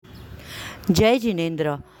जय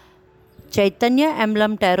जिनेन्द्र। चैतन्य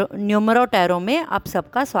emblem tarot numero tarot में आप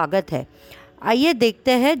सबका स्वागत है। आइए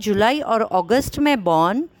देखते हैं जुलाई और अगस्त में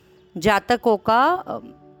बॉर्न जातकों का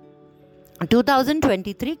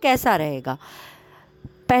 2023 कैसा रहेगा।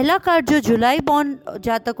 पहला कार्ड जो जुलाई बॉर्न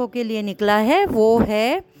जातकों के लिए निकला है वो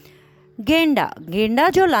है गेंडा। गेंडा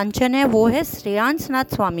जो लांछन है वो है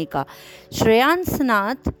श्रेयांसनाथ स्वामी का।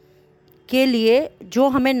 श्रेयांसनाथ के लिए जो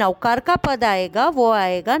हमें नवकार का पद आएगा वो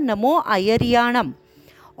आएगा नमो आयरियाणम,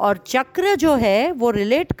 और चक्र जो है वो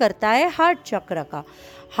रिलेट करता है हार्ट चक्र का।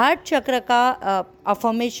 हार्ट चक्र का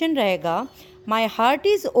अफर्मेशन रहेगा, my heart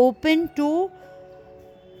is open to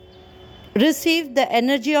receive the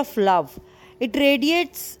energy of love, it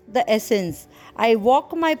radiates the essence, I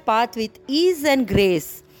walk my path with ease and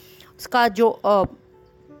grace. उसका जो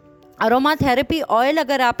अरोमा थेरेपी ऑयल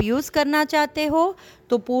अगर आप यूज़ करना चाहते हो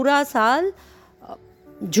तो पूरा साल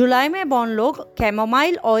जुलाई में बॉर्न लोग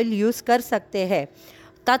कैमोमाइल ऑयल यूज़ कर सकते हैं।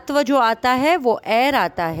 तत्व जो आता है वो एयर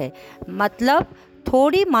आता है, मतलब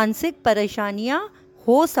थोड़ी मानसिक परेशानियां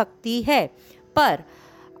हो सकती है, पर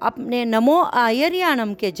अपने नमो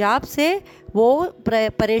आयरियाणम के जाप से वो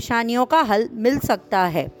परेशानियों का हल मिल सकता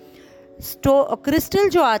है। क्रिस्टल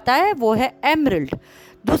जो आता है वो है एमरल्ड।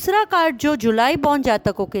 दूसरा कार्ड जो जुलाई बॉर्न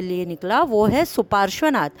जातकों के लिए निकला वो है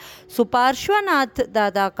सुपार्श्वनाथ। सुपार्श्वनाथ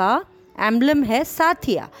दादा का एम्बलम है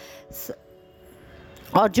साथिया,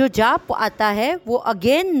 और जो जाप आता है वो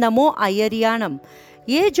अगेन नमो आयरियाणम।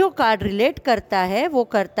 ये जो कार्ड रिलेट करता है वो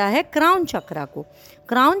करता है क्राउन चक्रा को।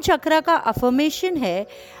 क्राउन चक्रा का अफर्मेशन है,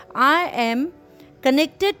 I am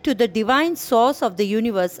connected to the divine source of the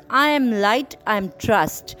universe, I am light, I am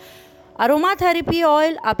trust. Aroma therapy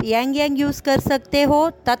oil आप यांग यांग यूज़ कर सकते हो।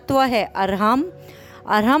 तत्व है अरहम।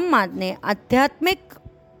 अरहम माने आध्यात्मिक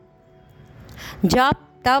जाप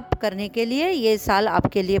तप करने के लिए ये साल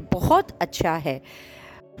आपके लिए बहुत अच्छा है।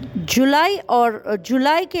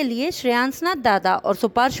 जुलाई के लिए श्रेयांसनाथ दादा और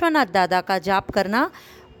सुपार्श्वनाथ दादा का जाप करना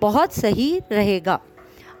बहुत सही रहेगा।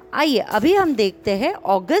 आइए अभी हम देखते हैं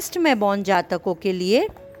अगस्त में बॉर्न जातकों के लिए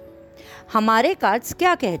हमारे कार्ड्स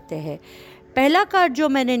क्या कहते हैं। पहला कार्ड जो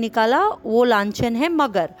मैंने निकाला वो लांछन है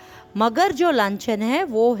मगर। मगर जो लांछन है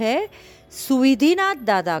वो है सुविधिनाथ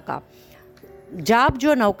दादा का। जाप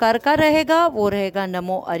जो नवकार का रहेगा वो रहेगा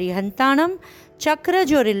नमो अरिहंताणम। चक्र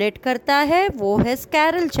जो रिलेट करता है वो है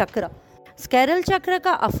स्कैरल चक्र। स्कैरल चक्र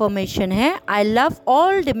का अफर्मेशन है, I love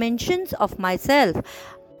all dimensions of my self,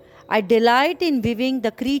 I delight in weaving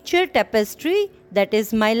the creature tapestry that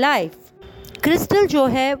is my life. Crystal जो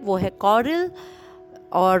है वो है कॉरल,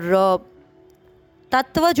 और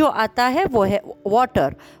तत्व जो आता है वो है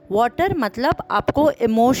वाटर। वाटर मतलब आपको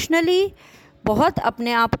इमोशनली बहुत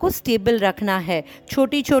अपने आप को स्टेबल रखना है,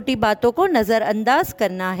 छोटी छोटी बातों को नज़रअंदाज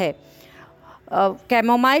करना है।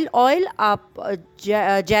 कैमोमाइल ऑयल आप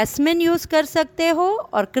जैस्मिन यूज़ कर सकते हो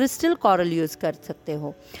और क्रिस्टल कॉरल यूज़ कर सकते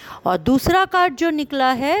हो। और दूसरा कार्ड जो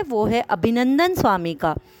निकला है वो है अभिनंदन स्वामी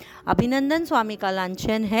का। अभिनंदन स्वामी का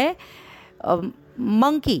लांछन है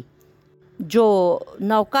मंकी। जो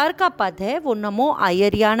नवकार का पद है वो नमो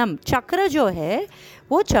आयरियाणम। चक्र जो है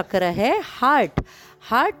वो चक्र है हार्ट।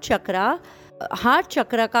 हार्ट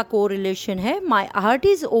चक्र का कोरिलेशन है, माई heart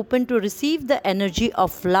is open to receive the energy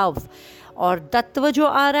of love, और तत्व जो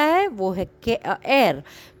आ रहा है वो है एयर।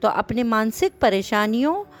 तो अपने मानसिक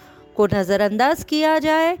परेशानियों को नज़रअंदाज किया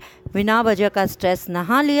जाए, बिना वजह का स्ट्रेस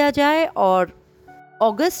ना लिया जाए। और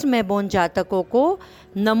अगस्त में बॉर्न जातकों को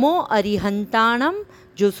नमो अरिहंताणम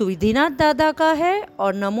जो सुविधिनाथ दादा का है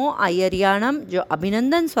और नमो आयरियाणम जो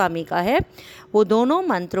अभिनंदन स्वामी का है, वो दोनों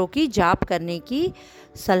मंत्रों की जाप करने की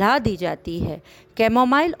सलाह दी जाती है।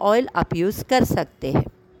 कैमोमाइल ऑयल आप यूज़ कर सकते हैं।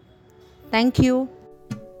 Thank you.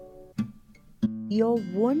 Your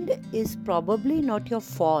wound is probably not your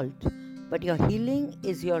fault, but your healing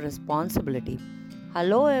is your responsibility.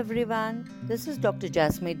 Hello everyone, this is Dr.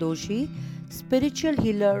 Jasmine Doshi, spiritual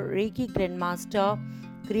healer, Reiki Grandmaster,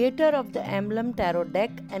 creator of the Emblem Tarot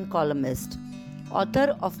deck and columnist, author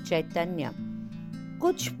of Chaitanya.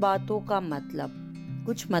 कुछ बातों का मतलब,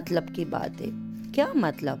 कुछ मतलब की बातें। क्या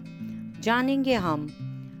मतलब जानेंगे हम।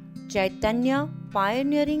 Chaitanya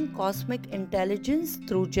pioneering cosmic intelligence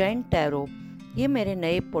through Zen tarot, ये मेरे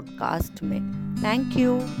नए पॉडकास्ट में। Thank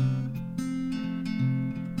you.